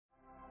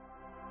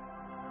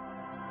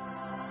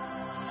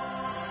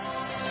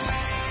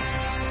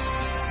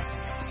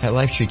At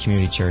Lifetree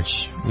Community Church,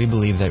 we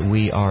believe that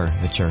we are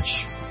the church.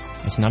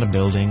 It's not a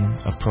building,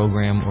 a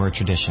program, or a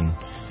tradition.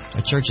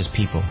 A church is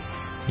people.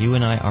 You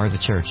and I are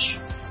the church,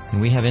 and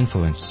we have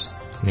influence.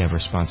 We have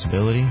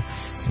responsibility,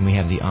 and we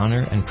have the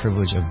honor and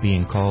privilege of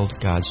being called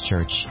God's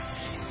church.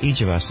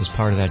 Each of us is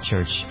part of that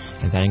church,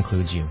 and that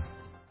includes you.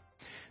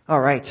 All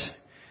right.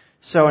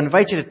 So I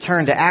invite you to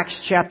turn to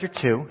Acts chapter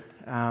 2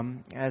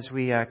 as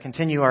we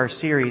continue our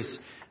series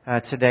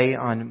today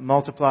on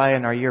Multiply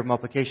and our year of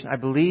multiplication. I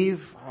believe,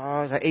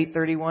 is that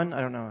 831?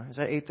 I don't know. Is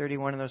that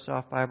 831 in those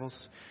soft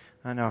Bibles?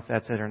 I don't know if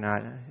that's it or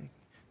not.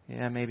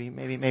 Yeah, maybe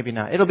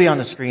not. It'll be on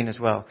the screen as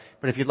well.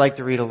 But if you'd like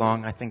to read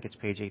along, I think it's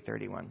page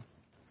 831.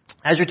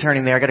 As you're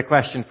turning there, I got a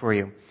question for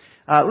you.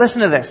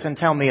 Listen to this and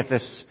tell me if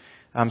this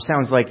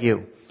sounds like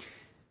you.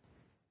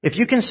 If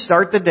you can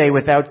start the day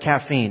without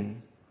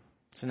caffeine,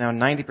 so now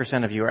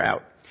 90% of you are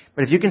out.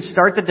 But if you can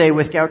start the day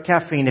without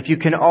caffeine, if you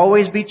can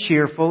always be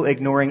cheerful,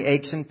 ignoring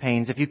aches and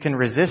pains, if you can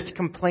resist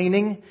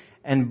complaining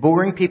and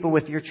boring people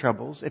with your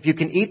troubles, if you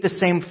can eat the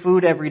same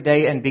food every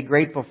day and be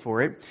grateful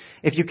for it,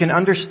 if you can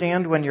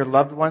understand when your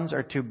loved ones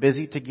are too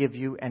busy to give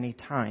you any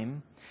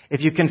time, if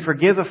you can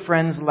forgive a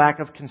friend's lack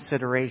of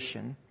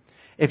consideration,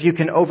 if you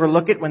can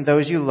overlook it when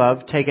those you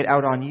love take it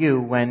out on you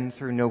when,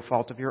 through no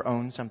fault of your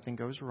own, something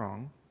goes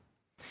wrong,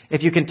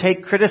 if you can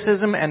take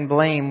criticism and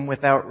blame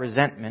without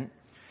resentment,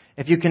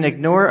 if you can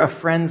ignore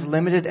a friend's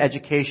limited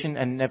education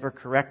and never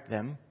correct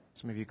them,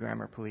 some of you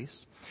grammar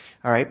police,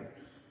 all right.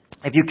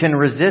 If you can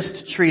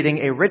resist treating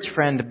a rich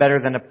friend better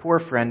than a poor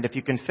friend, if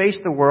you can face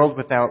the world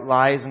without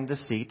lies and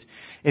deceit,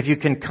 if you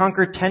can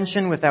conquer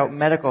tension without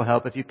medical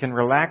help, if you can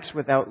relax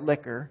without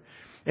liquor,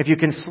 if you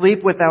can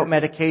sleep without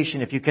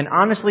medication, if you can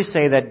honestly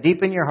say that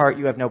deep in your heart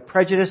you have no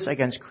prejudice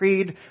against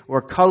creed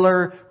or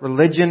color,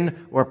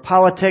 religion or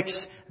politics,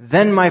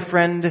 then, my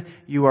friend,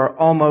 you are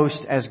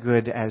almost as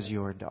good as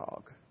your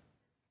dog.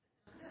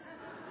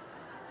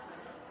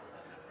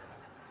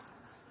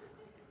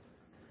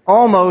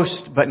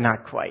 Almost, but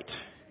not quite.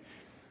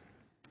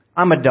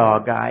 I'm a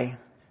dog guy,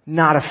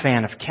 not a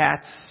fan of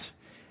cats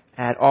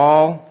at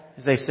all.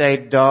 As they say,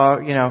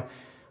 dogs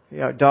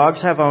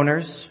have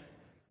owners,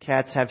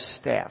 cats have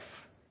staff.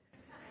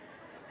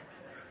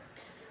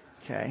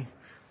 Okay.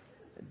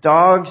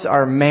 Dogs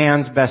are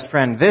man's best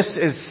friend. This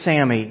is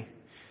Sammy.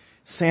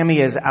 Sammy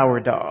is our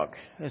dog.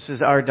 This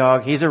is our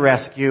dog. He's a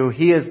rescue.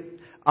 He is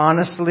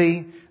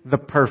honestly the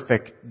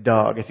perfect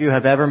dog. If you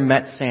have ever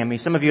met Sammy,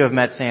 some of you have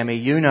met Sammy,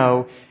 you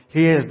know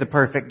he is the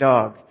perfect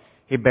dog.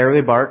 He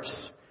barely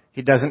barks.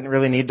 He doesn't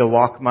really need to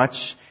walk much.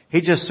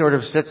 He just sort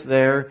of sits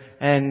there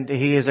and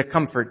he is a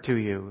comfort to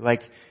you.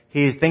 Like,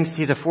 he thinks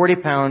he's a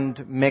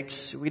 40-pound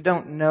mix. We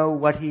don't know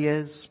what he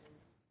is.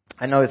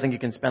 I think you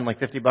can spend like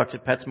 $50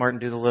 at PetSmart and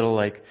do the little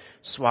like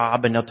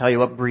swab and they'll tell you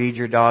what breed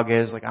your dog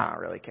is. Like, I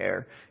don't really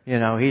care.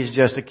 He's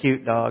just a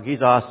cute dog.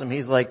 He's awesome.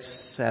 He's like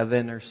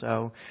 7 or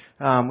so.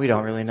 We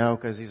don't really know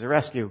because he's a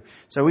rescue.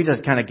 So we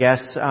just kind of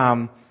guess.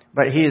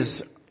 But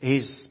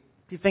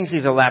he thinks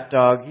he's a lap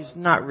dog. He's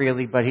not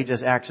really, but he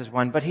just acts as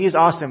one. But he's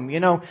awesome.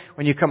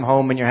 When you come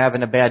home and you're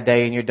having a bad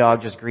day and your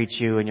dog just greets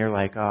you and you're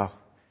like, oh,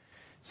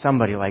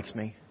 somebody likes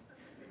me.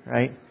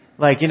 Right?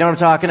 Like, you know what I'm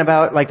talking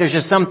about? Like, there's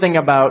just something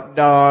about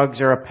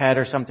dogs or a pet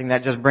or something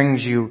that just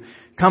brings you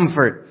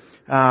comfort.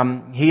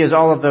 He is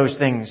all of those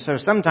things. So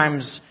some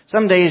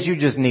days you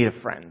just need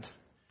a friend.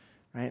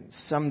 Right?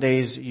 Some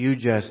days you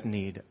just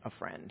need a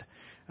friend.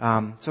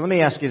 So let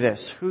me ask you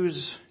this.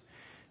 Who's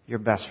your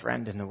best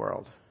friend in the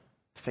world?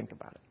 Think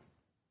about it.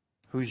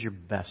 Who's your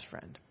best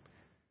friend?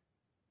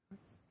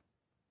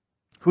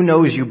 Who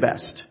knows you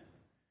best?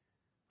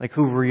 Like,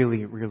 who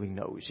really, really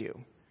knows you?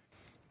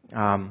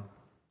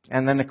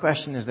 And then the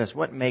question is this: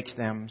 what makes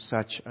them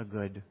such a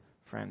good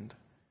friend?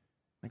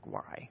 Like,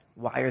 why?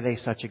 Why are they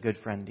such a good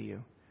friend to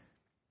you?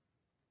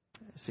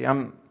 See,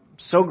 I'm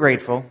so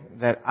grateful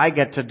that I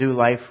get to do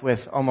life with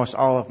almost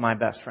all of my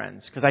best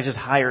friends because I just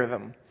hire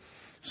them.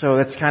 So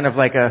it's kind of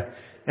like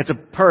it's a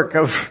perk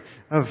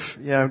of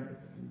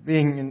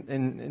being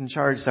in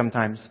charge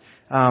sometimes.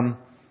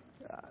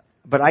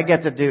 But I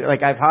get to do,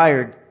 like, I've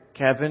hired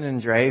Kevin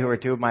and Dre, who are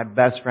two of my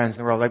best friends in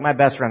the world. Like, my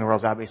best friend in the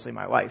world is obviously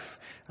my wife.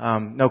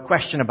 No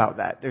question about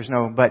that.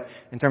 But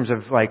in terms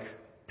of like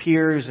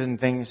peers and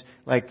things,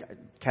 like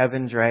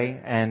Kevin, Dre,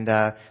 and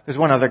there's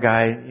one other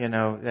guy,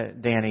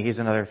 Danny. He's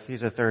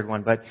a third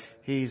one, but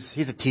he's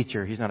a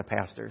teacher. He's not a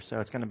pastor,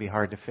 so it's going to be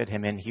hard to fit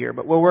him in here.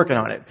 But we're working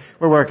on it.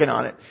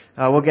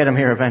 We'll get him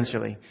here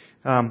eventually.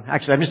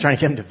 Actually, I'm just trying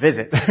to get him to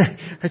visit.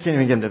 I can't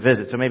even get him to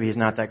visit, so maybe he's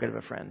not that good of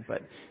a friend.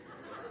 But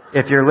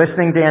if you're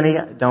listening, Danny,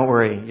 don't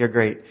worry. You're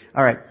great.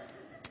 All right.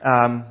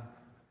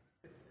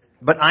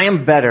 But I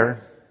am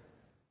better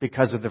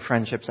because of the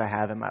friendships I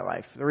have in my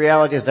life. The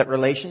reality is that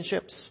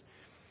relationships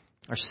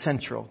are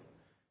central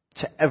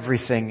to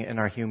everything in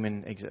our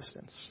human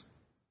existence.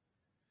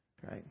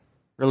 Right?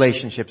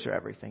 Relationships are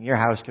everything. Your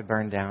house could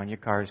burn down. Your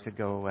cars could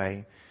go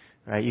away.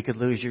 Right? You could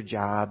lose your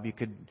job.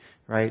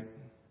 Right?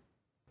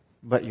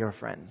 But your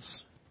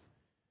friends.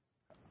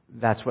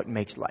 That's what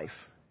makes life.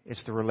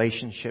 It's the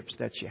relationships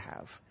that you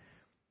have.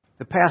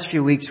 The past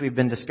few weeks we've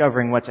been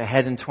discovering what's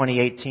ahead in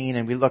 2018,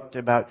 and we looked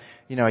about,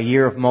 a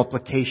year of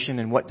multiplication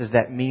and what does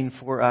that mean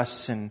for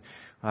us, and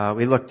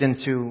we looked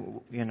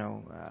into,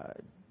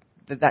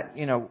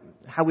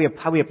 how we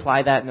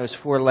apply that in those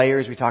 4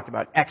 layers. We talked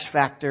about X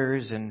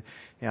factors and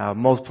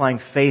multiplying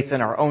faith in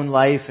our own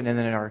life and in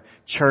our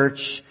church,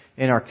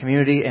 in our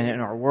community, and in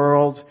our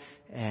world.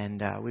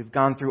 And we've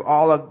gone through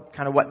all of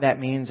kind of what that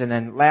means. And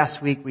then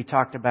last week we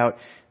talked about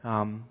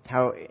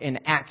how in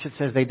Acts it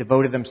says they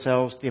devoted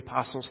themselves to the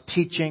apostles'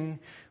 teaching,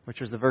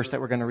 which was the verse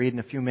that we're going to read in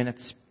a few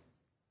minutes.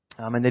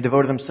 And they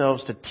devoted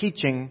themselves to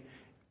teaching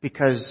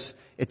because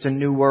it's a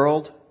new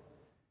world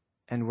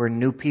and we're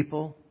new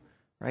people,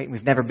 right?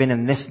 We've never been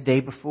in this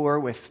day before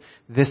with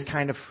this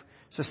kind of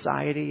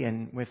society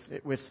and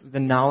with the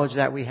knowledge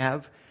that we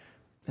have.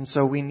 And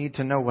so we need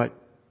to know what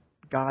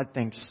God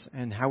thinks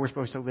and how we're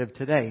supposed to live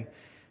today.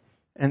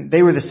 And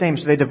they were the same.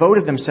 So they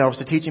devoted themselves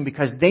to teaching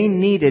because they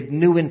needed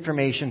new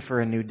information for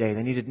a new day.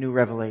 They needed new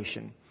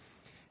revelation.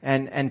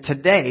 And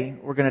today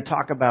we're going to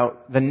talk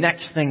about the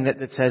next thing that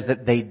says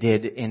that they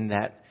did in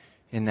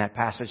that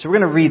passage. So we're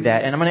going to read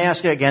that, and I'm going to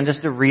ask you again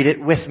just to read it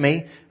with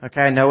me.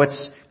 Okay, I know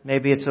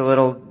maybe it's a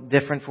little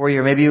different for you,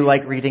 or maybe you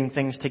like reading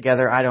things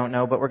together. I don't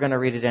know, but we're going to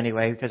read it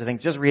anyway because I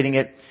think just reading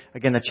it,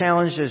 again, the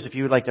challenge is if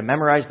you would like to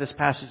memorize this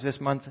passage this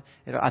month,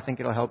 I think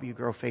it'll help you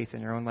grow faith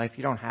in your own life.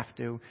 You don't have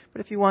to,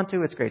 but if you want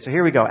to, it's great. So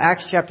here we go.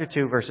 Acts chapter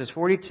 2, verses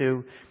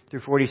 42 through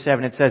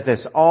 47. It says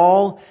this: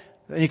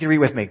 you can read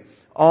with me.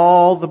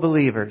 All the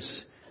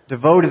believers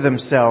devoted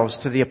themselves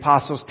to the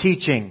apostles'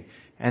 teaching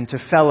and to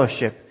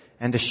fellowship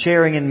and to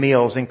sharing in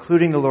meals,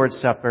 including the Lord's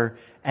Supper,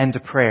 and to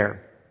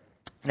prayer.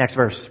 Next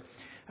verse.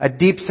 A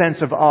deep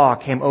sense of awe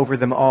came over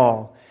them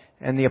all,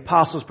 and the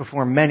apostles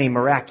performed many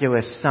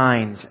miraculous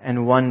signs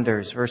and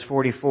wonders. Verse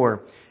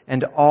 44.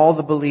 And all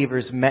the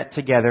believers met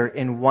together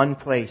in one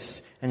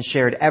place and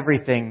shared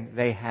everything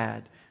they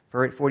had.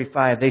 Verse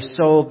 45. They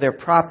sold their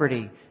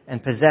property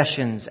and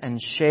possessions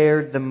and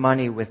shared the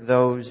money with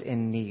those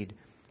in need.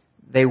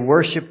 They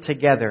worshiped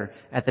together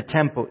at the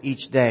temple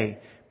each day,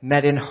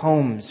 met in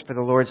homes for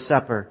the Lord's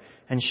Supper,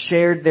 and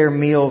shared their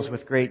meals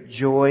with great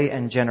joy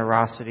and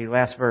generosity.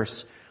 Last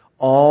verse.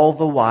 All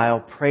the while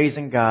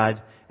praising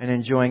God and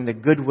enjoying the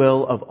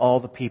goodwill of all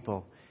the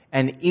people.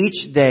 And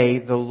each day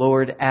the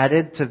Lord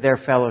added to their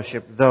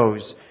fellowship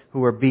those who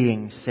were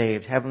being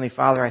saved. Heavenly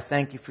Father, I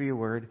thank you for your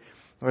word.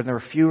 Lord, in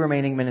the few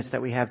remaining minutes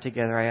that we have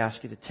together, I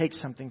ask you to take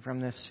something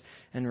from this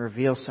and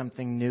reveal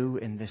something new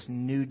in this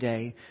new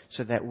day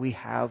so that we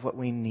have what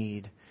we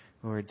need,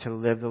 Lord, to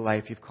live the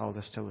life you've called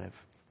us to live.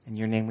 In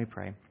your name we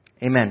pray.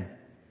 Amen.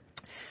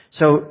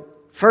 So,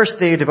 first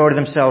they devoted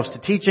themselves to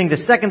teaching. The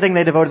second thing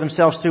they devoted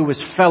themselves to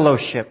was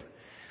fellowship.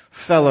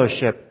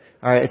 Fellowship.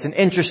 All right, it's an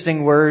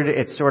interesting word.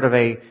 It's sort of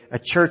a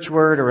church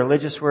word, a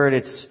religious word.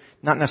 It's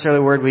not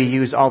necessarily a word we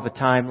use all the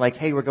time. Like,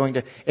 hey, we're going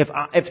to... If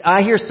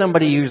I hear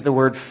somebody use the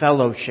word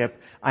fellowship,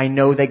 I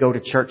know they go to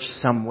church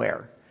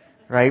somewhere,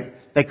 right?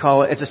 They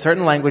call it... It's a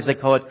certain language. They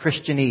call it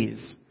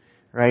Christianese,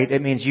 right?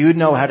 It means you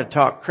know how to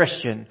talk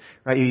Christian,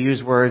 right? You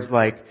use words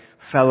like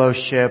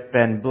fellowship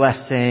and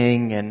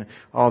blessing and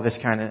all this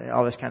kind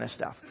of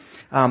stuff.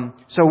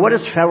 So what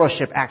does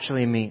fellowship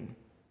actually mean?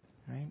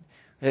 Right?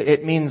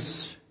 It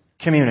means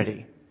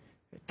community,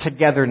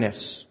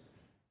 togetherness,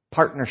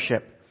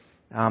 partnership,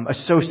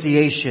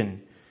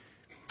 association.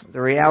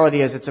 The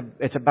reality is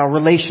it's about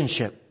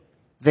relationship.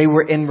 They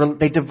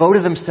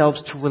devoted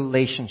themselves to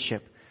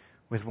relationship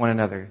with one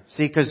another.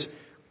 See, because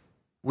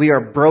we are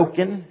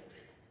broken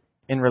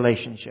in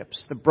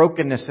relationships. The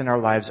brokenness in our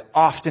lives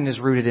often is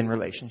rooted in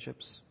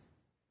relationships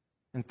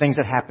and things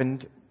that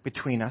happened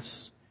between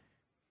us.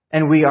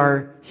 And we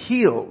are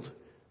healed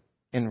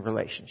in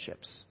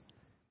relationships.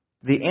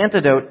 The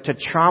antidote to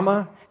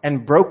trauma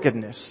and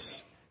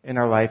brokenness in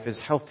our life is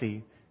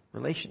healthy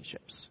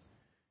relationships.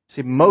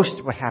 See, most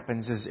of what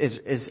happens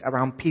is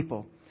around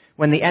people.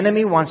 When the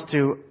enemy wants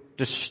to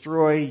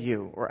destroy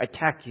you or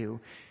attack you,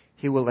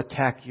 he will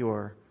attack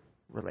your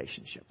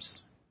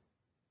relationships.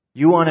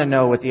 You want to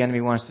know what the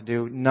enemy wants to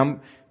do.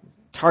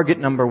 Target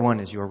number one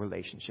is your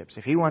relationships.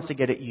 If he wants to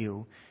get at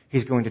you,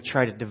 he's going to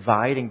try to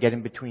divide and get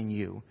in between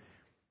you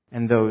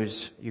and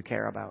those you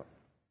care about.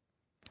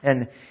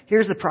 And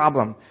here's the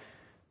problem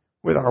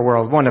with our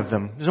world. One of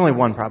them. There's only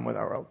one problem with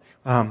our world.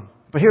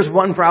 But here's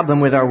one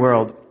problem with our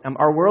world.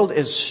 Our world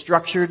is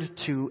structured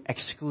to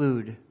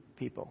exclude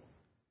people.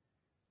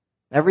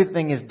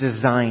 Everything is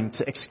designed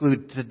to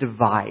exclude, to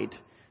divide,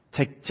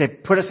 to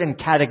put us in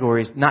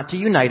categories, not to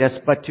unite us,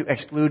 but to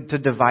exclude, to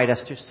divide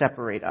us, to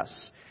separate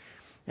us.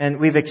 And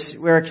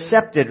we're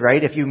accepted,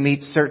 right, if you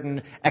meet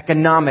certain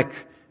economic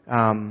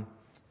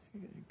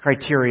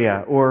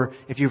criteria, or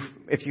if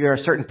you're a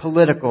certain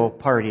political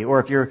party,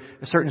 or if you're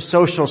a certain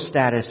social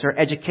status or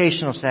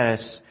educational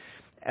status.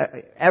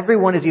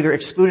 Everyone is either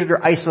excluded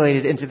or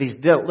isolated into these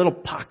little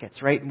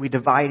pockets, right? And we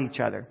divide each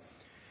other.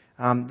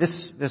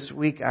 This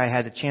week I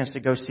had a chance to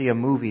go see a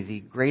movie, The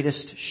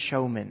Greatest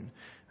Showman.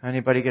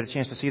 Anybody get a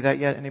chance to see that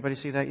yet? Anybody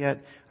see that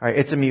yet? All right,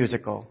 it's a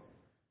musical.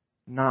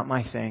 Not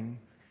my thing.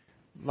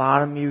 A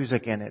lot of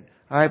music in it.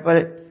 All right,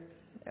 but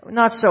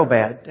Not so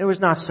bad. It was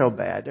not so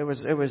bad. It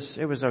was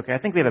okay. I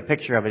think we have a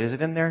picture of it. Is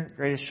it in there,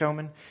 Greatest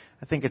Showman?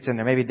 I think it's in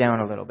there. Maybe down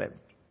a little bit.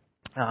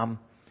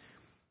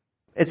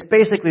 It's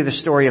basically the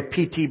story of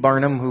P.T.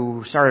 Barnum,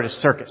 who started a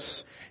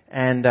circus.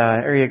 And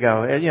there you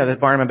go. The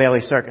Barnum and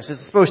Bailey Circus.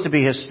 It's supposed to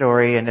be his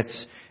story, and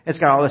it's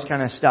got all this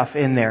kind of stuff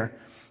in there.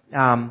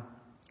 And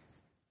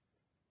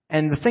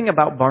the thing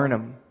about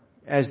Barnum,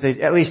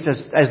 at least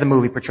as the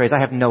movie portrays, I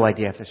have no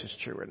idea if this is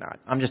true or not.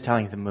 I'm just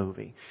telling you the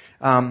movie.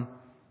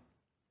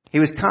 He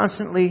was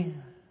constantly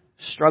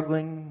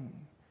struggling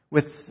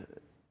with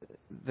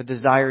the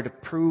desire to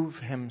prove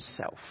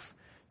himself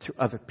to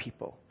other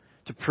people,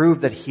 to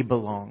prove that he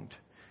belonged.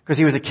 Because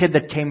he was a kid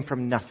that came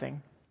from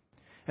nothing.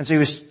 And so he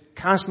was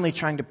constantly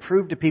trying to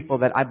prove to people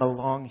that I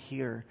belong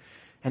here,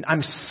 and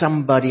I'm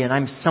somebody, and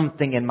I'm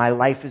something, and my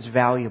life is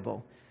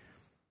valuable.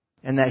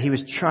 And that he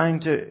was trying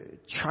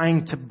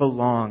to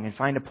belong and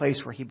find a place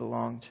where he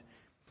belonged.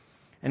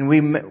 And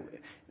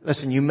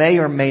listen, you may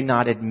or may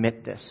not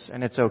admit this,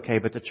 and it's okay,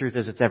 but the truth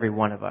is it's every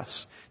one of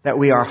us, that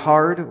we are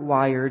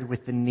hardwired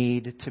with the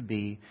need to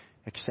be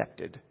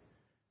accepted.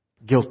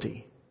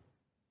 Guilty.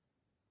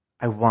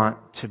 I want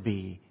to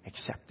be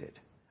accepted.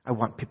 I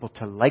want people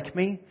to like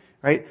me,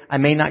 right? I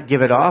may not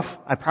give it off.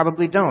 I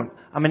probably don't.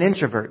 I'm an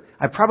introvert.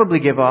 I probably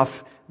give off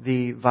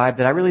the vibe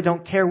that I really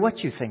don't care what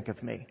you think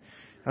of me.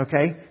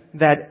 Okay?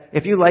 That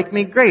if you like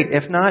me, great.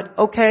 If not,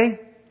 okay,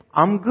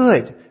 I'm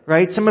good.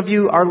 Right? Some of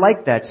you are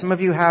like that. Some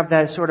of you have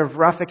that sort of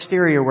rough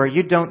exterior where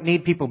you don't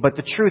need people. But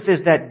the truth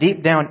is that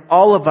deep down,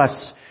 all of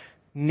us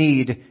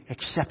need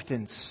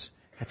acceptance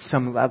at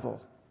some level.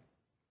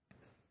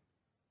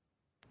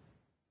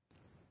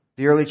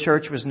 The early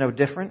church was no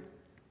different.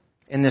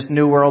 In this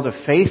new world of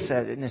faith,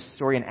 in this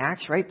story in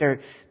Acts, right? There's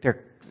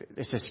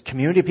this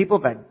community of people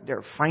that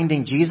they're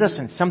finding Jesus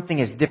and something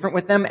is different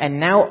with them. And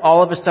now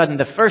all of a sudden,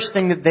 the first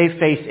thing that they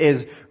face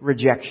is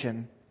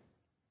rejection.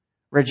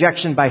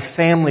 Rejection by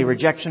family,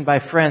 rejection by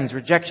friends,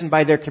 rejection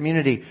by their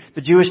community.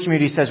 The Jewish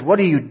community says, what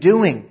are you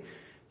doing?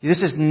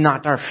 This is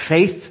not our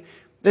faith.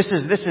 This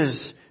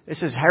is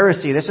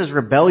heresy. This is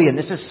rebellion.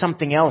 This is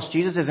something else.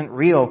 Jesus isn't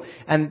real.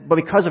 But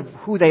because of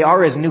who they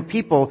are as new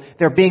people,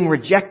 they're being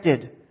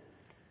rejected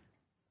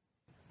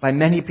by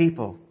many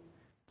people.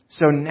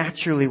 So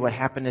naturally what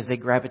happened is they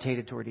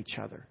gravitated toward each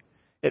other.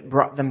 It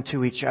brought them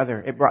to each other.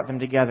 It brought them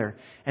together.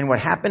 And what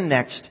happened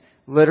next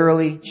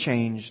literally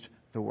changed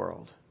the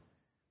world.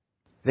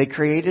 They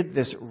created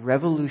this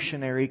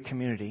revolutionary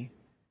community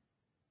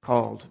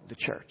called the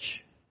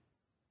church.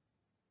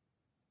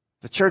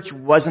 The church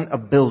wasn't a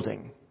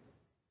building.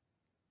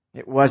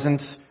 It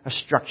wasn't a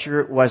structure.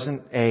 It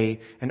wasn't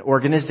an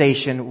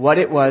organization. What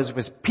it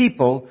was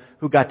people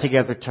who got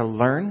together to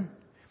learn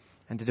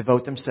and to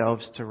devote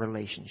themselves to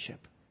relationship.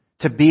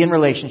 To be in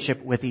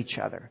relationship with each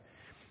other.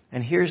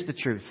 And here's the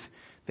truth.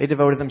 They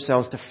devoted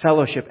themselves to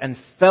fellowship. And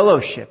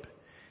fellowship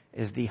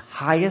is the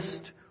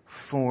highest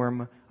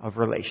form of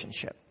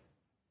relationship.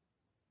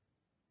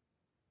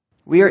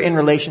 We are in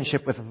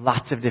relationship with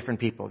lots of different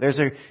people. There's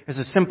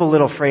a simple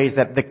little phrase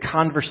that the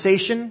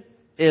conversation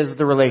is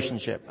the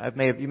relationship.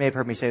 You may have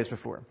heard me say this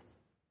before.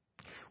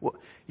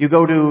 You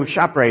go to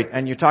ShopRite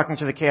and you're talking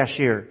to the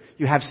cashier.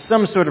 You have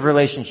some sort of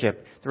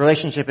relationship. The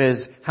relationship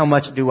is, how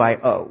much do I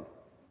owe?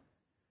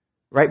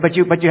 Right? But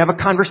you have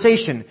a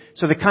conversation.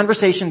 So the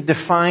conversation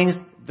defines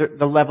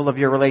the level of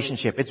your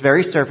relationship. It's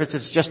very surface.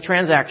 It's just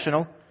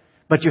transactional.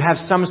 But you have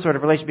some sort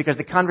of relationship because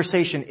the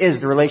conversation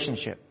is the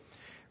relationship.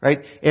 Right?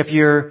 If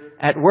you're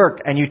at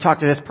work and you talk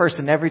to this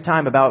person every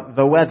time about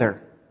the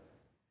weather.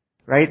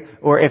 Right?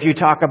 Or if you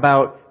talk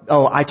about,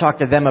 I talk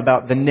to them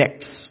about the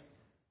Knicks.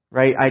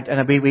 Right?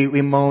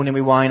 We moan and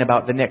we whine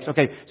about the Knicks.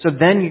 Okay. So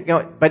then,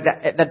 but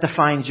that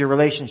defines your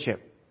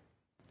relationship.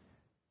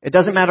 It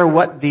doesn't matter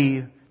what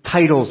the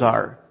titles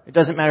are. It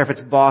doesn't matter if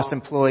it's boss,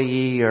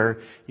 employee,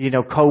 or,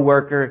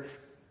 coworker.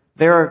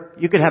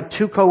 You could have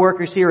two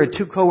coworkers here or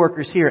two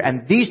coworkers here,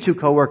 and these two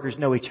coworkers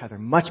know each other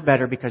much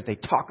better because they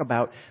talk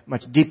about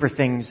much deeper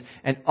things,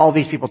 and all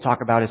these people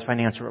talk about is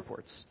financial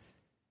reports.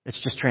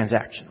 It's just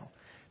transactional.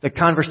 The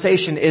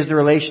conversation is the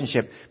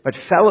relationship,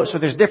 so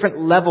there's different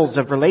levels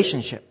of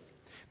relationship,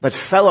 but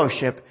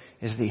fellowship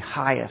is the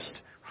highest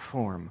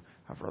form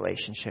of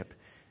relationship.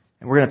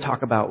 And we're going to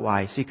talk about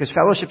why. See, because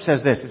fellowship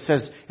says this.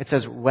 It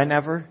says,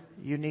 whenever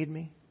you need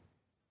me.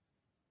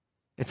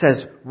 It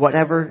says,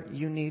 whatever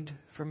you need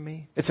from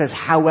me. It says,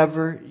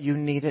 however you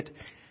need it,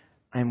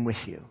 I'm with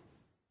you.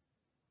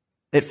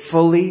 It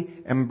fully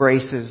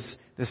embraces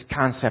this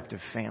concept of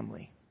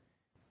family.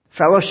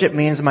 Fellowship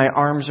means my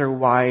arms are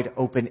wide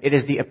open. It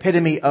is the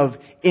epitome of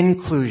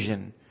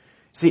inclusion.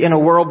 See, in a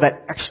world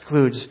that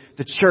excludes,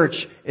 the church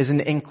is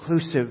an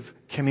inclusive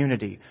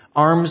community.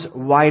 Arms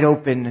wide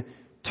open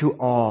to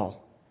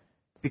all.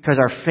 Because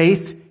our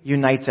faith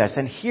unites us.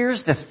 And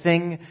here's the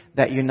thing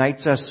that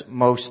unites us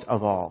most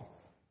of all.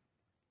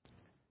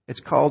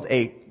 It's called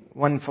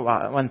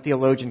one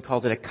theologian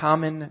called it a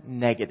common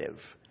negative.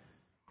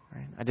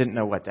 Right? I didn't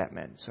know what that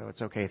meant, so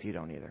it's okay if you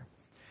don't either.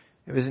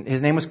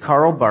 His name was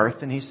Karl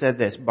Barth, and he said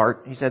this.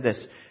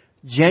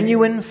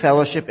 Genuine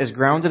fellowship is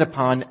grounded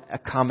upon a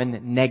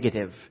common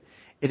negative.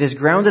 It is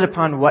grounded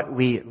upon what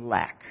we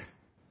lack.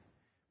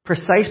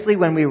 Precisely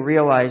when we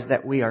realize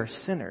that we are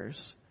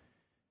sinners,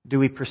 do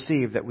we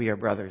perceive that we are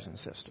brothers and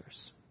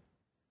sisters.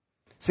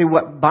 See,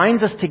 what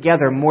binds us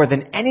together more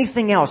than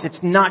anything else, it's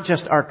not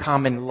just our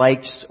common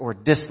likes or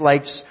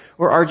dislikes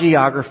or our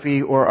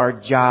geography or our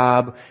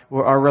job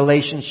or our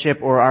relationship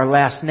or our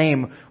last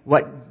name.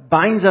 What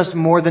binds us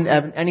more than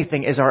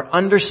anything is our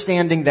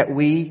understanding that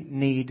we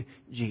need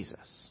Jesus.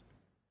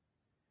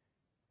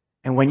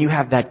 And when you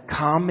have that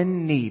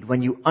common need,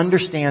 when you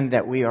understand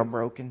that we are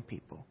broken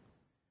people,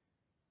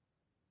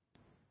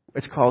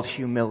 it's called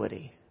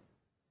humility.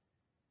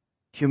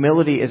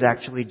 Humility is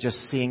actually just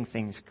seeing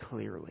things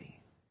clearly.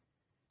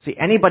 See,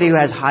 anybody who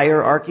has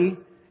hierarchy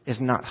is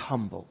not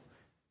humble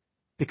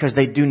because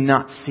they do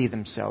not see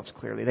themselves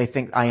clearly. They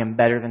think I am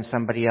better than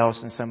somebody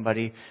else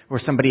or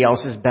somebody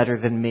else is better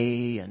than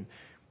me, and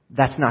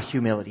that's not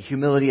humility.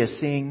 Humility is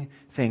seeing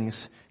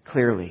things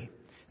clearly.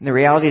 And the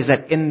reality is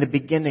that in the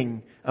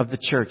beginning of the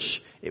church,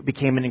 it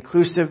became an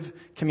inclusive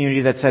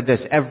community that said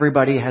this: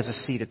 everybody has a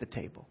seat at the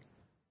table.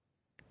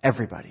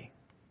 Everybody.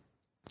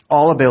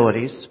 All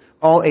abilities,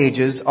 all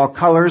ages, all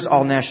colors,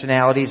 all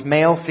nationalities,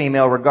 male,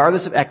 female,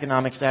 regardless of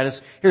economic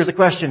status. Here's the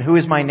question: who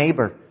is my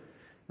neighbor?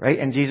 Right?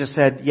 And Jesus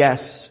said,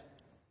 yes.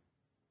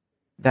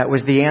 That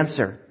was the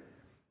answer.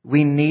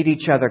 We need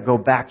each other. Go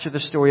back to the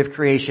story of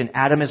creation.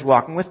 Adam is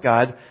walking with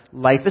God.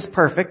 Life is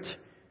perfect.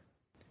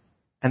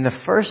 And the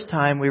first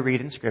time we read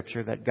in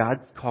Scripture that God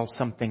calls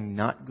something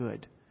not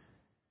good,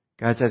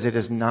 God says it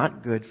is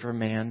not good for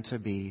man to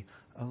be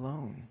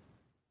alone.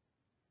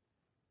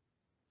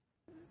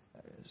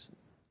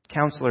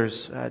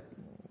 Counselors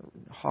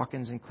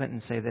Hawkins and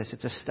Clinton say this: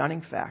 it's a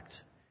stunning fact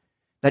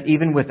that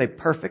even with a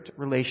perfect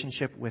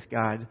relationship with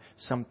God,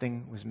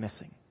 something was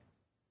missing.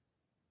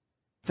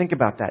 Think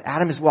about that.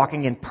 Adam is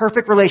walking in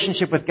perfect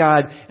relationship with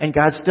God, and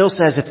God still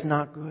says it's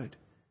not good.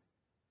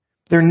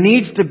 There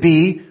needs to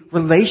be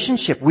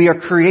relationship. We are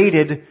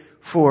created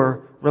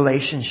for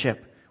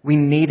relationship. We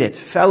need it.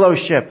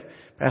 Fellowship.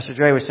 Pastor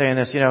Dre was saying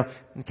this,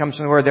 it comes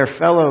from the word, they're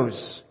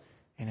fellows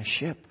in a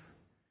ship.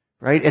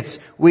 Right?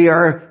 We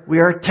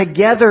are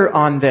together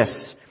on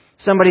this.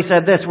 Somebody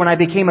said this: when I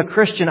became a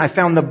Christian, I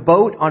found the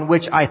boat on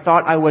which I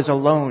thought I was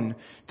alone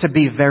to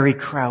be very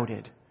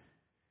crowded.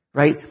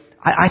 Right?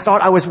 I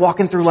thought I was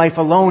walking through life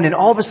alone, and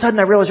all of a sudden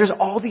I realized there's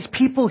all these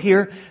people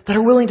here that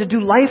are willing to do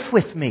life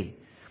with me.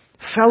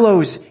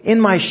 Fellows in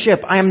my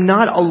ship. I am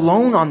not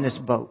alone on this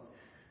boat.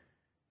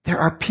 There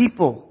are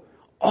people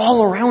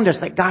all around us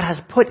that God has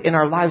put in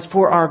our lives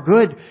for our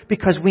good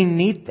because we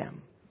need them.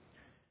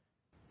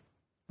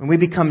 When we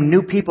become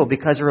new people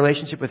because of a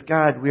relationship with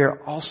God, we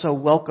are also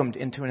welcomed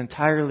into an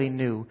entirely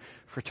new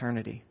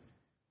fraternity.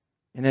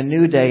 In a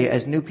new day,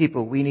 as new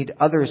people, we need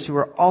others who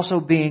are also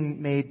being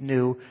made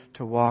new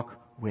to walk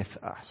with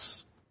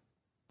us.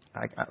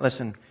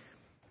 Listen,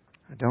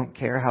 I don't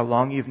care how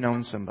long you've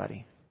known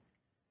somebody.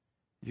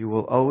 You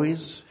will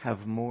always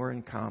have more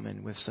in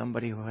common with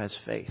somebody who has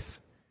faith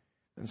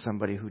than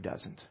somebody who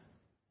doesn't.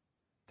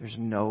 There's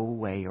no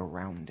way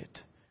around it.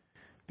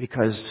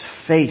 Because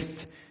faith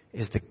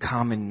is the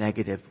common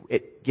negative.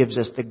 It gives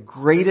us the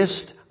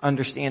greatest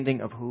understanding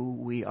of who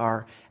we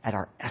are at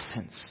our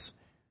essence.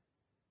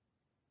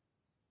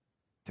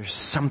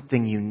 There's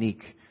something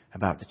unique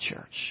about the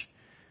church.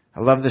 I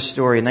love this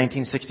story. In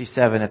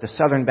 1967, at the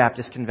Southern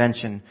Baptist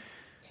Convention,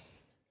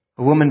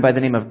 a woman by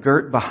the name of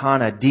Gert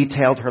Bahana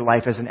detailed her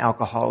life as an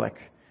alcoholic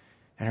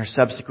and her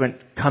subsequent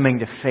coming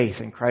to faith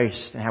in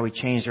Christ and how He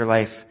changed her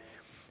life.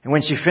 And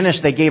when she finished,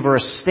 they gave her a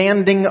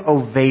standing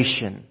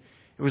ovation.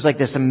 It was like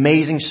this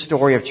amazing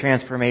story of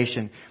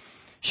transformation.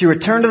 She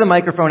returned to the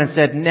microphone and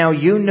said, "Now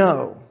you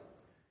know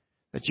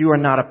that you are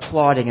not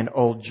applauding an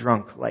old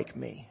drunk like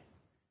me."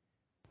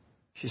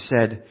 She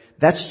said,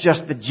 "That's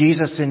just the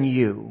Jesus in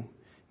you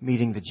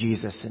meeting the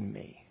Jesus in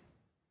me."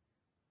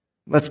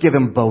 Let's give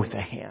Him both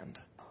a hand.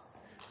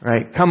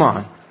 Right? Come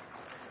on.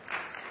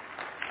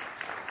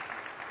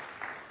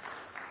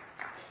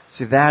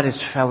 See, that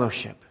is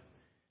fellowship.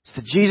 It's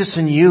the Jesus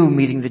in you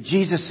meeting the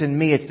Jesus in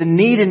me. It's the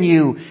need in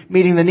you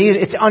meeting the need.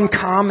 It's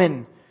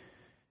uncommon.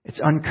 It's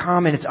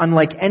uncommon. It's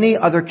unlike any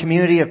other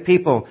community of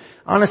people.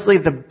 Honestly,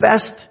 the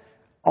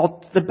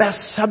best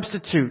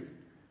substitute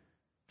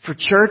for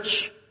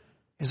church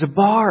is a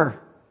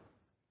bar.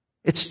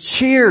 It's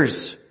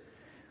Cheers,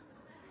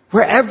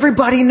 where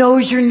everybody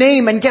knows your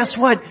name. And guess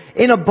what?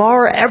 In a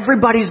bar,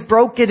 everybody's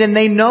broken and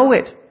they know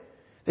it.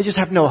 They just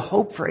have no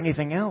hope for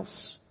anything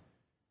else.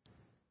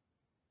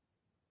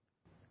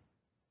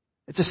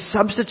 It's a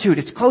substitute.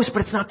 It's close,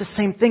 but it's not the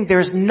same thing.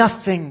 There's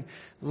nothing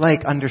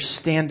like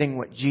understanding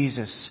what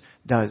Jesus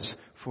does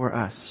for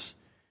us.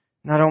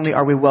 Not only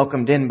are we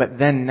welcomed in, but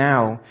then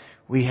now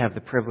we have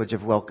the privilege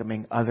of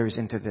welcoming others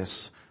into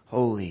this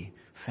holy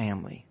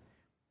family.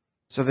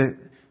 So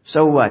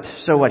what?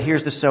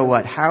 Here's the so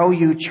what. How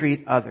you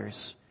treat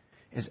others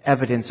is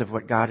evidence of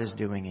what God is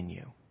doing in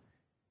you.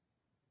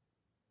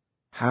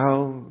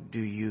 How do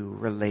you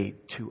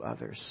relate to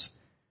others?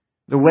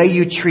 The way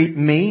you treat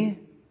me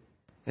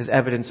is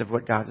evidence of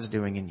what God is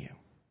doing in you.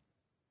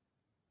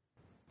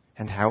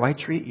 And how I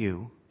treat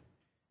you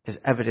is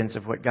evidence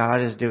of what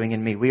God is doing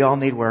in me. We all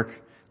need work.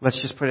 Let's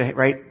just put it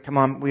right. Come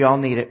on, we all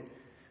need it.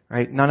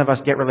 Right? None of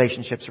us get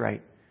relationships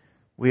right.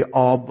 We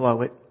all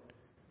blow it,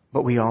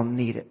 but we all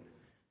need it.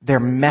 They're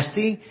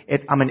messy.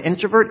 I'm an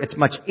introvert. It's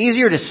much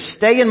easier to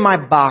stay in my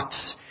box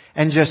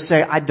and just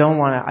say,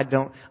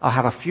 I'll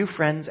have a few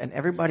friends and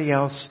everybody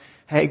else,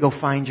 hey, go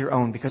find your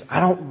own, because I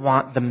don't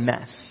want the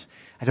mess.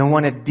 I don't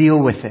want to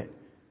deal with it.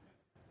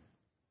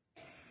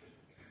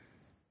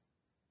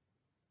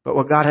 But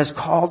what God has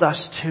called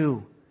us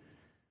to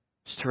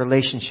is to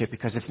relationship,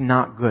 because it's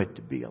not good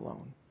to be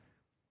alone.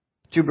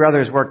 2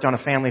 brothers worked on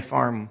a family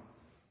farm.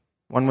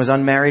 One was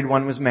unmarried,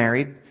 one was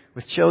married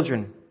with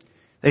children.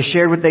 They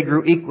shared what they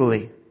grew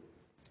equally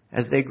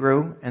as they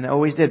grew, and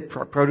always did.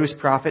 Produce,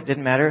 profit,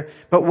 didn't matter.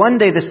 But one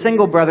day the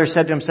single brother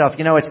said to himself,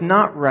 it's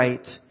not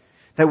right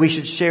that we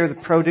should share the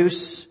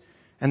produce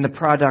and the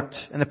product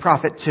and the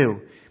profit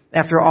too.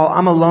 After all,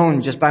 I'm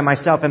alone just by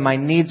myself and my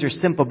needs are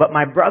simple. But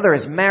my brother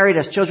is married,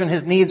 has children,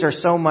 his needs are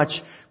so much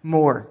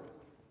more.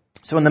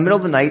 So in the middle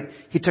of the night,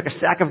 he took a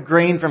sack of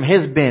grain from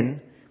his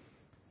bin,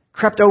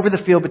 crept over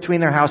the field between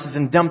their houses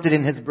and dumped it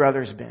in his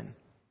brother's bin.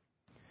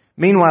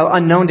 Meanwhile,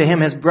 unknown to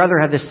him, his brother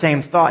had the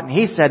same thought, and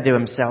he said to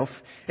himself,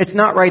 it's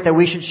not right that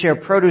we should share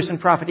produce and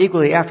profit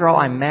equally. After all,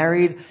 I'm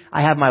married,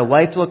 I have my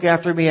wife to look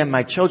after me and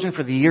my children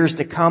for the years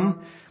to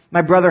come.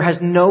 My brother has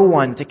no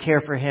one to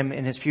care for him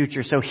in his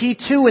future. So he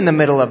too, in the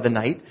middle of the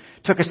night,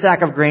 took a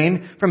sack of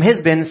grain from his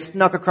bin,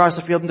 snuck across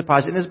the field and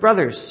deposited in his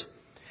brother's.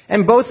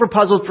 And both were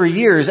puzzled for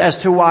years as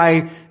to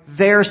why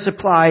their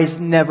supplies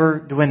never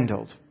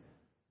dwindled.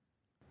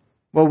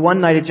 Well,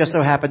 one night it just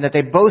so happened that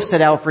they both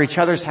set out for each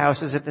other's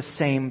houses at the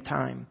same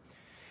time.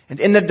 And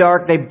in the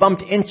dark, they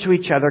bumped into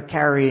each other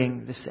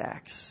carrying the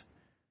sacks.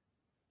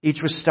 Each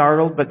was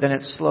startled, but then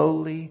it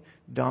slowly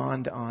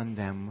dawned on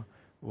them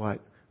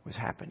what was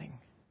happening.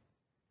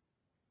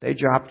 They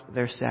dropped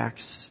their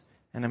sacks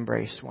and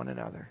embraced one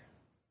another.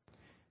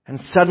 And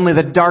suddenly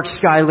the dark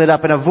sky lit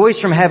up and a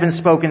voice from heaven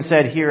spoke and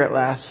said, here at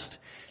last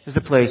is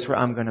the place where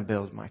I'm going to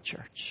build my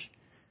church.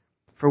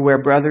 For where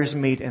brothers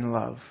meet in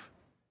love,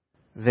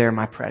 there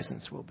my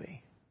presence will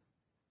be.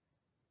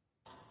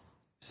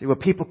 See,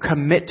 what people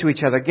commit to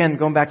each other. Again,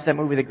 going back to that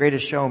movie, The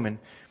Greatest Showman.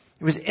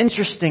 It was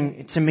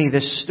interesting to me,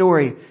 this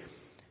story,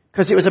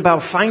 because it was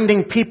about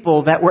finding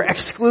people that were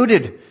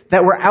excluded,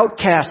 that were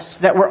outcasts,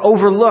 that were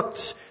overlooked,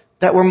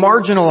 that were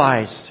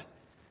marginalized.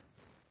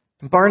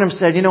 And Barnum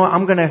said,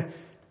 I'm going to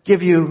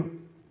give you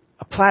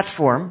a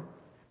platform,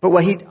 but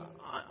what he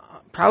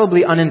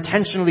probably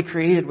unintentionally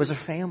created was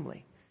a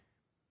family.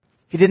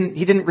 He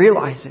didn't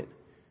realize it.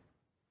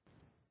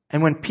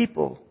 And when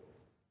people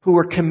who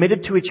were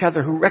committed to each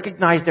other, who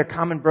recognized their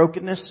common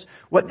brokenness,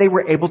 what they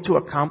were able to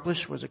accomplish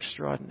was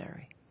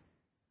extraordinary.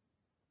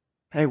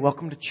 Hey,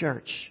 welcome to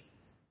church.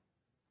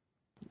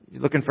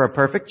 You're looking for a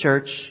perfect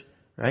church,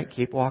 right?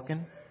 Keep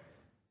walking.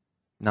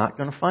 Not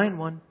going to find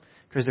one,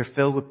 because they're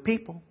filled with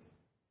people.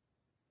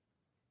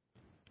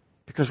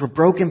 Because we're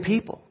broken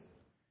people.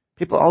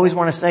 People always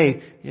want to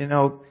say,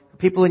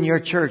 people in your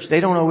church, you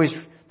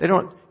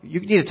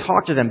need to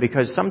talk to them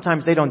because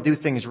sometimes they don't do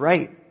things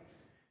right.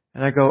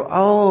 And I go,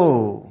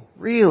 oh,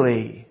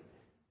 really?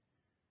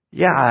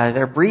 Yeah,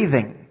 they're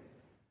breathing.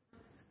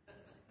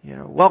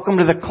 Welcome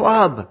to the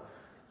club,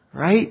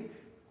 right?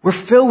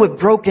 We're filled with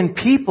broken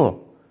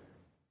people.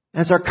 And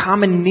it's our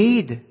common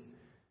need.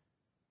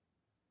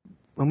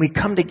 When we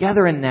come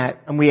together in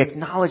that and we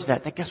acknowledge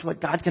that, guess what?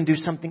 God can do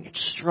something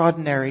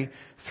extraordinary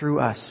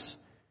through us.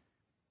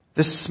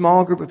 This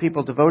small group of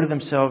people devoted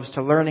themselves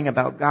to learning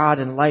about God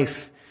and life,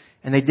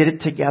 and they did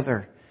it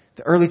together.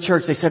 The early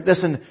church, they said,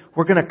 listen,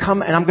 we're going to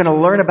come and I'm going to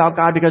learn about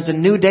God because it's a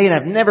new day and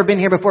I've never been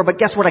here before, but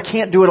guess what? I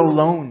can't do it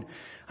alone.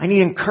 I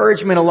need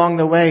encouragement along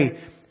the way.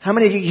 How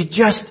many of you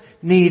just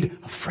need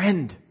a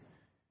friend?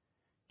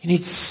 You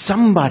need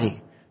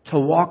somebody to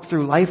walk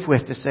through life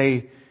with, to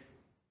say,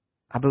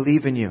 I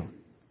believe in you.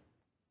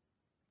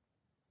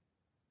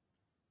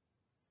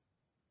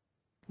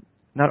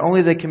 Not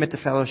only did they commit to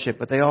fellowship,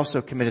 but they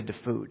also committed to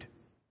food.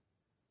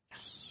 Yes.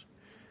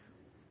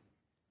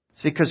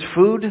 See, because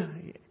food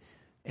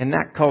in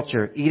that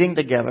culture, eating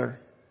together,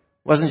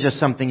 wasn't just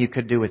something you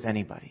could do with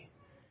anybody.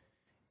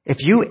 If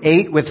you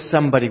ate with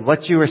somebody,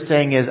 what you were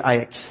saying is, I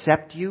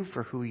accept you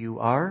for who you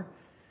are,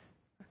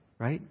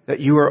 right? That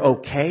you are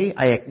okay.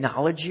 I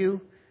acknowledge you,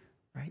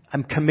 right?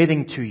 I'm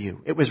committing to you.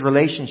 It was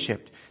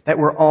relationship, that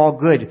we're all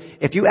good.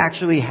 If you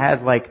actually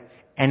had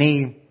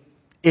any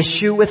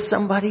issue with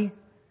somebody,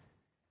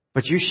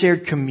 but you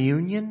shared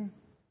communion,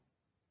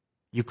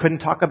 you couldn't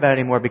talk about it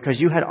anymore because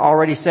you had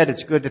already said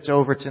it's good, it's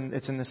over, it's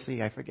in the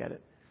sea, I forget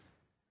it.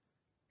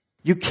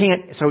 You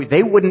can't, so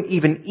they wouldn't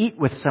even eat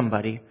with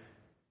somebody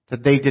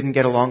that they didn't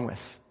get along with.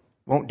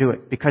 Won't do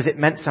it because it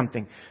meant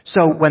something.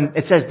 So when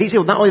it says these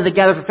people, not only they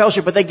gathered for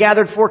fellowship, but they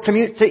gathered for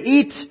to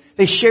eat.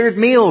 They shared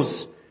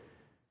meals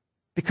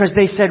because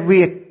they said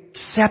we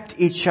accept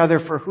each other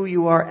for who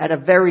you are at a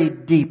very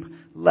deep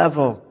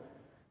level.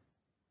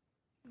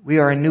 We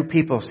are a new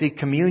people. See,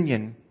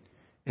 communion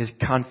is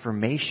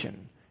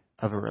confirmation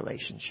of a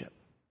relationship.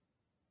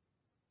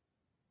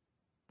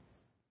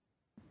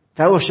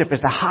 Fellowship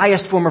is the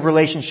highest form of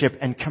relationship,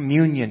 and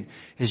communion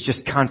is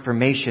just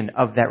confirmation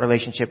of that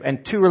relationship.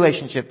 And two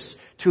relationships,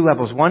 two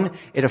levels. One,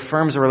 it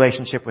affirms a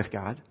relationship with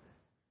God.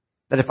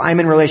 That if I'm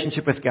in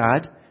relationship with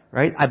God,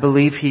 right, I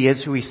believe He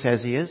is who He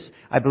says He is.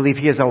 I believe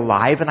He is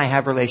alive and I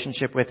have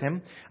relationship with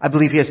Him. I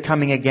believe He is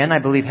coming again. I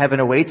believe heaven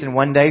awaits, and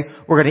one day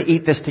we're going to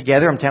eat this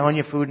together. I'm telling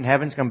you, food in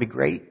heaven is going to be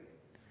great.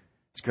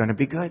 It's going to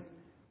be good.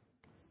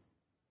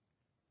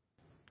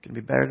 It's going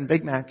to be better than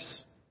Big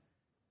Macs.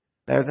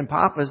 Better than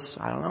Papa's.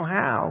 I don't know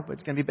how, but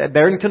it's going to be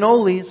better than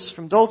cannolis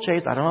from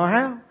Dolce's. I don't know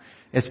how.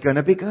 It's going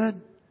to be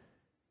good.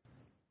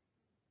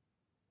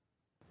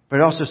 But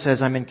it also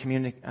says I'm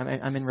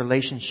in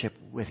relationship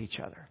with each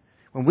other.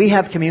 When we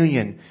have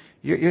communion,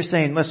 you're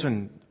saying,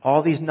 listen,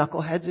 all these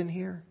knuckleheads in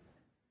here,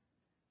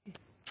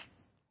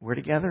 we're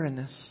together in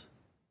this.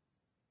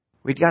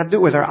 We've got to do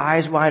it with our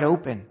eyes wide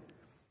open.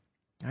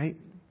 Right?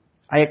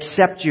 I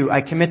accept you.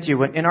 I commit to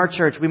you. In our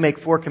church, we make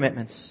 4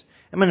 commitments.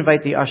 I'm going to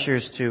invite the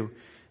ushers to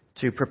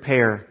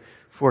prepare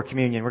for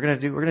communion. We're going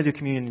to do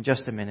communion in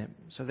just a minute.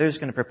 So they're just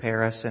going to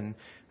prepare us, and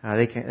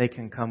they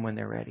can come when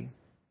they're ready.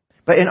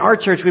 But in our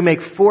church, we make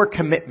 4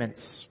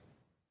 commitments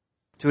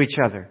to each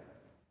other.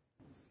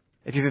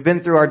 If you've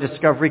been through our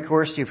discovery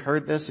course, you've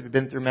heard this. If you've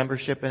been through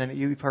membership, and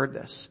you've heard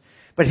this.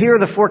 But here are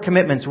the 4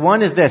 commitments.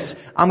 One is this: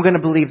 I'm going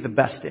to believe the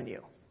best in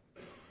you.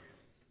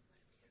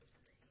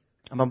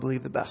 I'm going to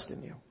believe the best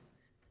in you.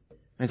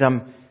 It means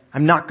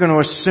I'm not going to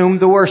assume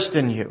the worst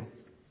in you.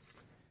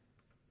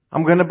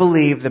 I'm going to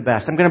believe the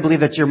best. I'm going to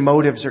believe that your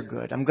motives are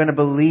good. I'm going to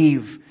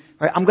believe,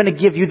 right? I'm going to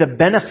give you the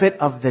benefit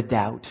of the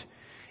doubt.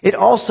 It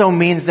also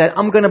means that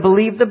I'm going to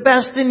believe the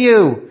best in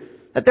you.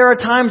 That there are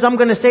times I'm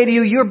going to say to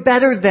you, you're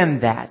better than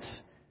that.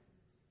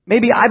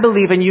 Maybe I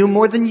believe in you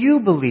more than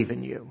you believe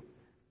in you.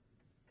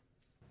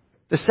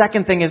 The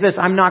second thing is this: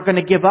 I'm not going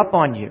to give up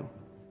on you.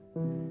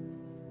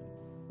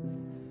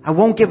 I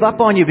won't give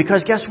up on you,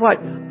 because guess what?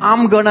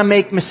 I'm going to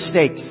make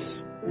mistakes.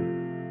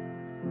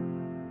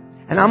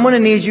 And I'm going to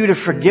need you to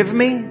forgive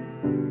me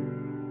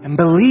and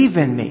believe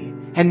in me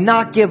and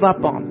not give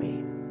up on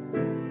me.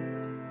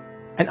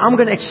 And I'm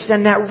going to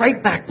extend that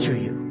right back to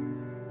you.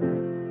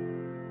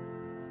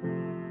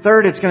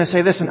 Third, it's going to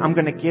say, listen, I'm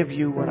going to give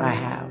you what I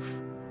have.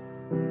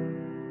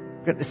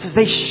 It says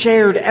they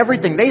shared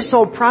everything. They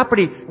sold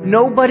property.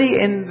 Nobody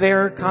in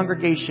their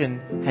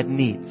congregation had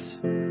needs.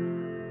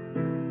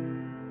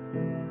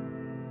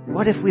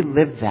 What if we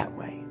lived that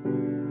way?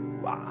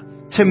 Wow.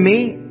 To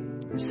me,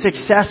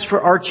 success for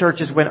our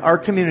church is when our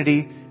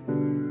community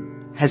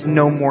has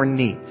no more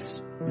needs.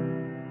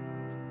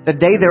 The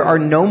day there are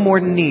no more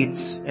needs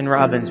in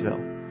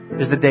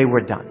Robbinsville is the day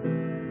we're done.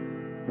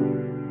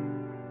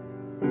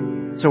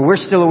 So we're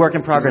still a work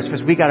in progress,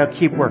 because we got to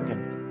keep working.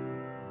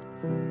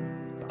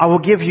 I will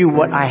give you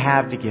what I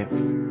have to give.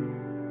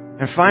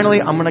 And finally,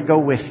 I'm going to go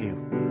with you.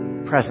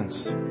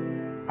 Presence.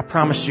 I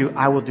promise you,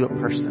 I will do it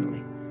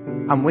personally.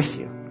 I'm with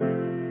you.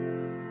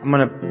 I'm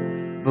going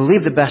to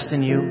believe the best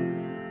in you.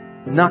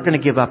 I'm not going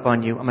to give up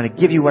on you. I'm going to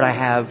give you what I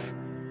have,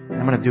 and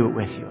I'm going to do it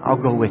with you.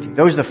 I'll go with you.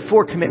 Those are the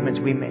 4 commitments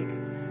we make.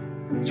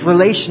 It's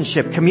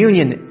relationship.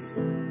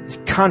 Communion is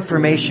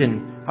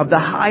confirmation of the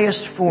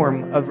highest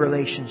form of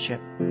relationship.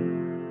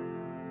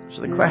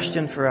 So the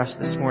question for us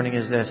this morning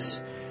is this: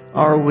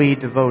 are we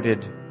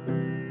devoted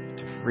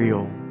to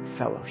real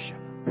fellowship?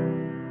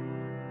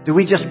 Do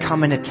we just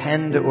come and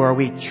attend, or are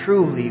we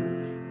truly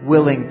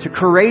willing to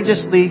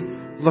courageously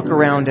look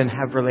around and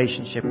have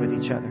relationship with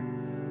each other?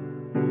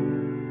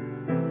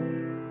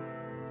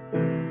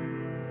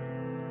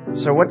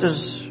 So what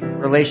does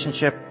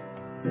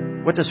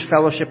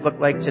fellowship look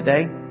like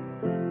today?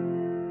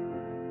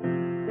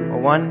 Well,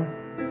 one,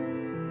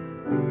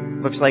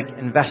 looks like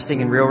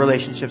investing in real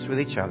relationships with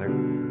each other.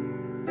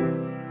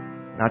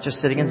 Not just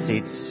sitting in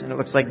seats. And it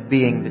looks like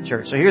being the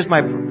church. So here's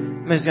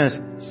I'm just going to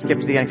skip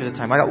to the end because of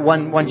time. I got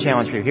one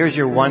challenge for you. Here's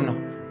your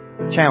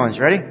one challenge.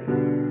 Ready?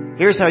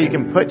 Here's how you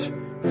can put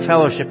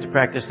fellowship to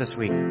practice this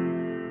week.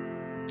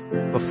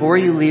 Before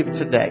you leave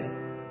today,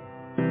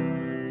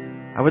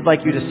 I would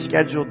like you to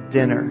schedule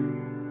dinner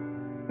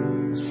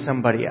with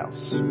somebody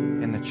else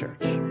in the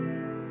church.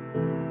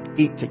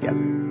 Eat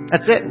together.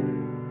 That's it.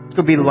 It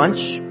could be lunch.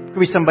 It could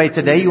be somebody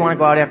today you want to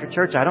go out after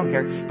church. I don't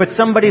care. But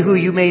somebody who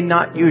you may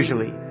not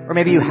usually, or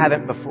maybe you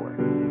haven't before.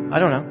 I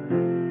don't know.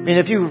 I mean,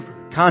 if you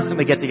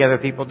constantly get together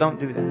with people, don't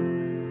do that.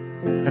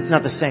 That's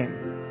not the same.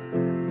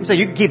 I'm saying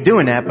you can keep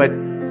doing that, but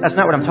that's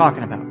not what I'm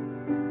talking about.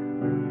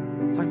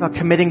 I'm talking about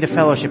committing to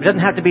fellowship. It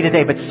doesn't have to be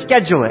today, but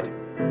schedule it.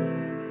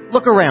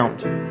 Look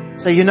around.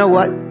 Say, you know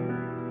what?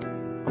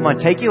 I'm going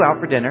to take you out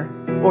for dinner,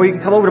 or you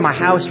can come over to my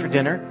house for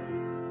dinner.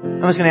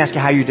 I'm just going to ask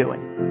you how you're doing.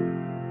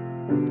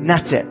 And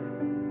that's it.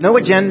 No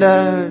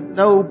agenda,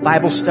 no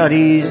Bible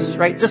studies,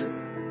 right? Just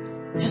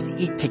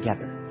eat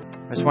together.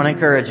 I just want to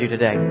encourage you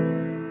today.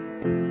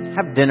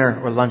 Have dinner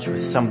or lunch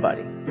with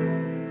somebody.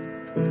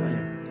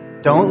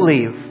 Don't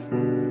leave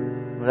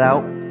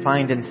without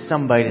finding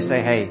somebody to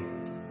say, hey,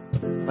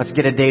 let's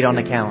get a date on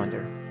the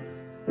calendar.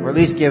 Or at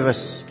least give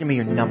me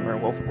your number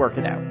and we'll work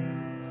it out.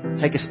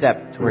 Take a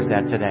step towards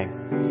that today.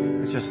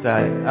 It's just,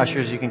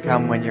 ushers, you can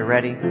come when you're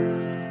ready.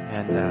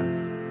 And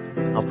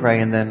I'll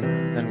pray and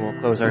then we'll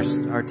close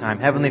our time.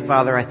 Heavenly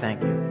Father, I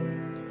thank you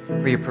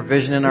for your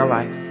provision in our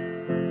life.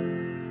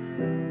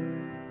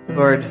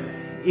 Lord,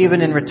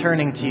 even in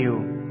returning to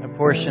you a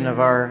portion of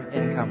our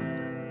income,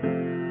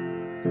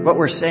 what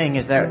we're saying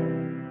is that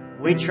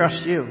we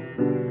trust you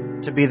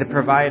to be the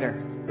provider.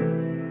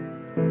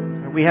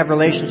 We have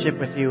relationship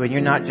with you, and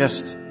you're not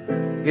just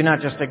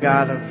a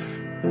God of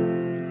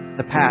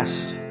the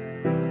past,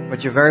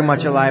 but you're very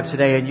much alive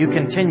today, and you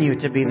continue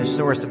to be the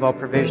source of all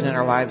provision in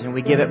our lives, and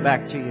we give it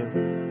back to you,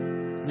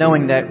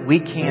 knowing that we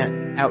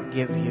can't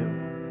outgive you.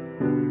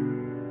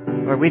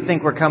 Lord, we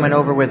think we're coming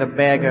over with a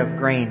bag of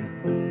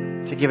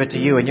grain to give it to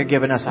you, and you're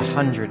giving us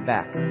 100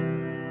 back.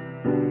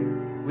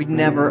 We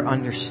never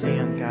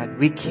understand, God.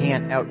 We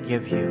can't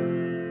outgive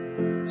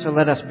you. So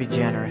let us be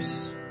generous.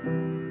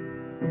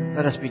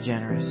 Let us be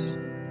generous.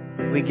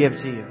 We give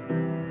to you.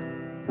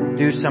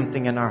 Do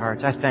something in our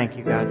hearts. I thank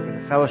you, God, for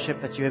the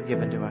fellowship that you have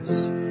given to us,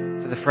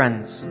 for the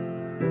friends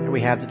that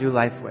we have to do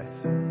life with.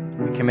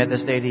 We commit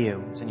this day to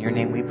you. It's in your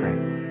name we pray.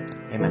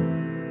 Amen.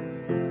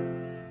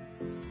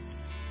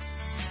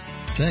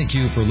 Thank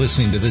you for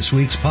listening to this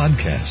week's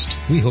podcast.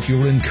 We hope you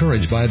were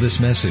encouraged by this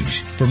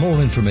message. For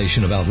more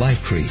information about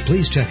LifeTree,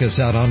 please check us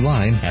out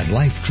online at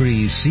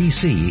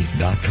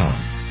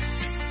lifetreecc.com.